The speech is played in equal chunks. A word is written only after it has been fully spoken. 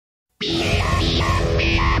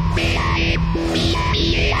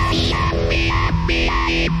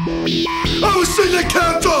I was in the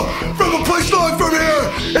capital from a place not from here,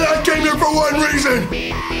 and I came here for one reason: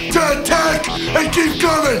 to attack and keep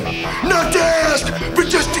coming. Not to ask, but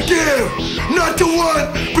just to give. Not to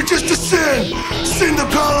want, but just to sin. Sin the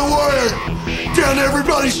power warrior. Down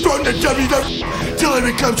everybody's throat in the WWE till they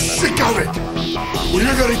become sick of it. Well,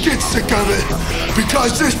 you're gonna get sick of it,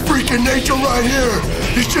 because this freaking nature right here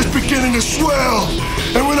is just beginning to swell.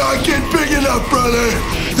 And when I get big enough, brother,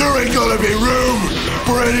 there ain't gonna be room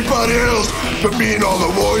for anybody else but me and all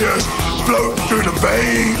the warriors floating through the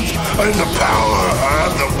veins and the power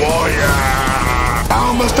of the warrior.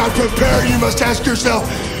 How must I prepare, you must ask yourself?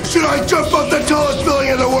 Should I jump up the tallest building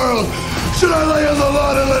in the world? Should I lay on the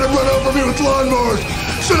lawn and let him run over me with lawnmowers?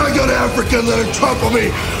 Should I go to Africa and let him trample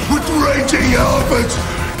me with raging elephants?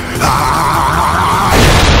 No.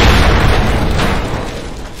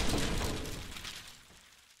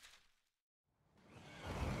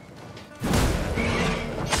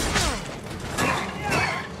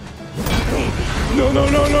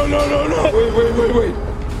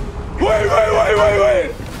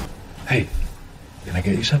 Wait. Hey, can I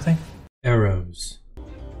get you something? Arrows.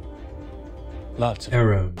 Lots of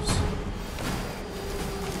Arrows.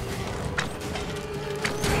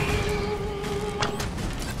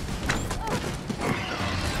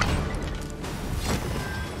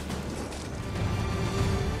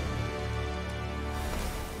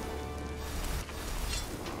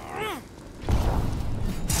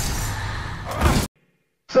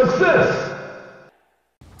 Success!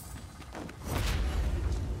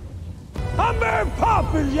 I'm very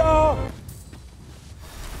popular, y'all!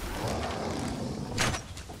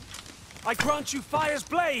 I grant you fire's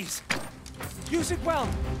blaze. Use it well.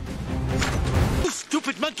 You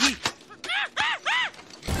stupid monkey!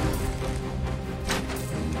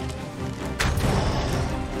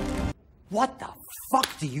 What the fuck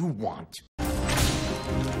do you want? You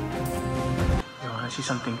wanna see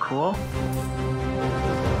something cool?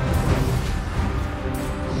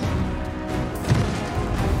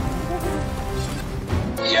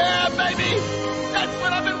 Yeah, baby! That's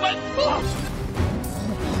what I've been waiting for!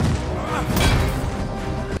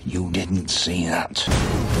 You didn't see that.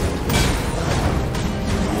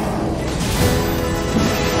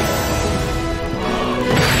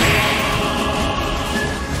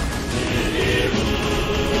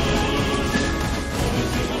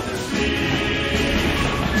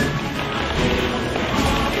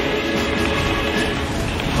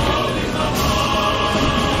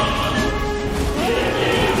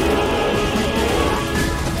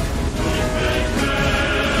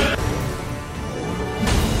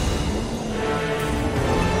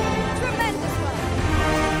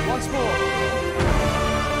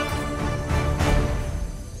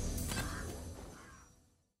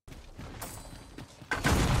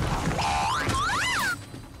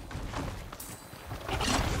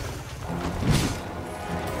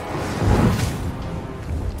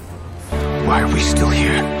 Why are we still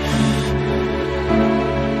here?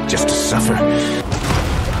 Just to suffer?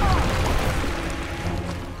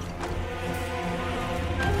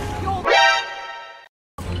 You'll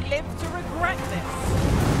live to regret this.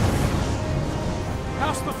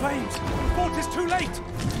 House the flames! Fort is too late!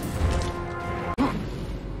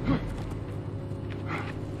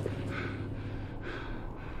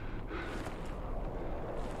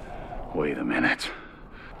 Wait a minute.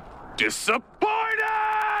 Disappointed!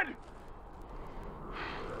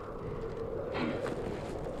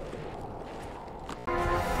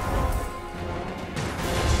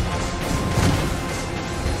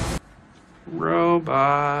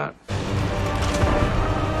 Robot.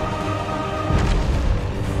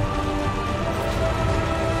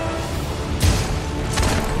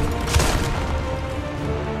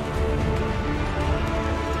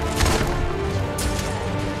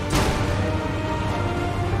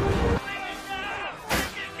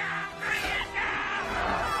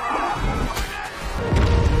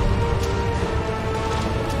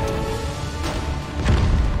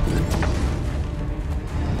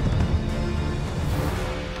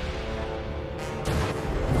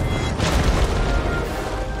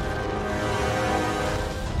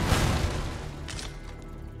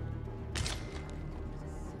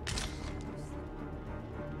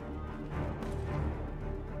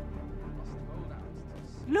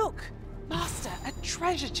 Look, Master, a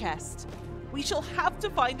treasure chest. We shall have to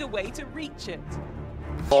find a way to reach it.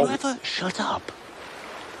 You ever shut up?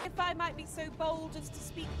 If I might be so bold as to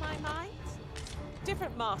speak my mind.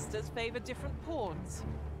 Different masters favor different pawns.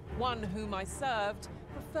 One whom I served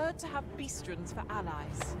preferred to have beastrons for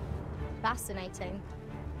allies. Fascinating.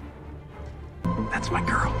 That's my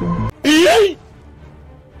girl.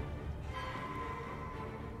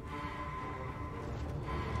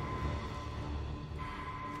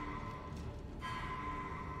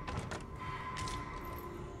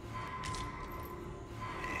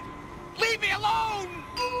 alone!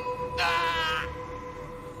 Ah!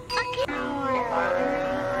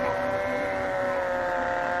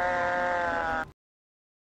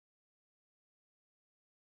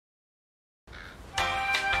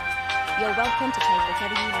 You're welcome to take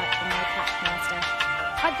whatever you like from my pack, Master.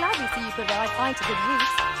 I'd gladly see you put our fight to good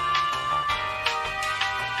use.